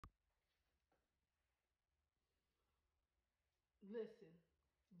Listen,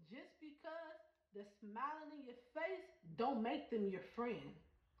 just because they're smiling in your face don't make them your friend.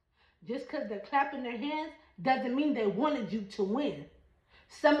 Just because they're clapping their hands doesn't mean they wanted you to win.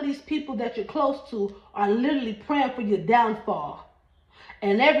 Some of these people that you're close to are literally praying for your downfall.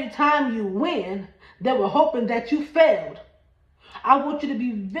 And every time you win, they were hoping that you failed. I want you to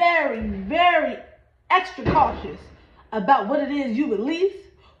be very, very extra cautious about what it is you release,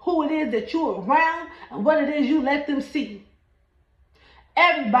 who it is that you're around, and what it is you let them see.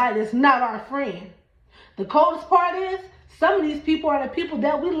 Everybody is not our friend. The coldest part is, some of these people are the people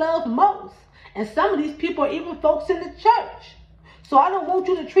that we love most. And some of these people are even folks in the church. So I don't want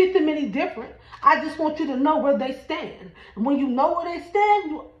you to treat them any different. I just want you to know where they stand. And when you know where they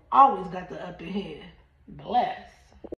stand, you always got the upper hand. Bless.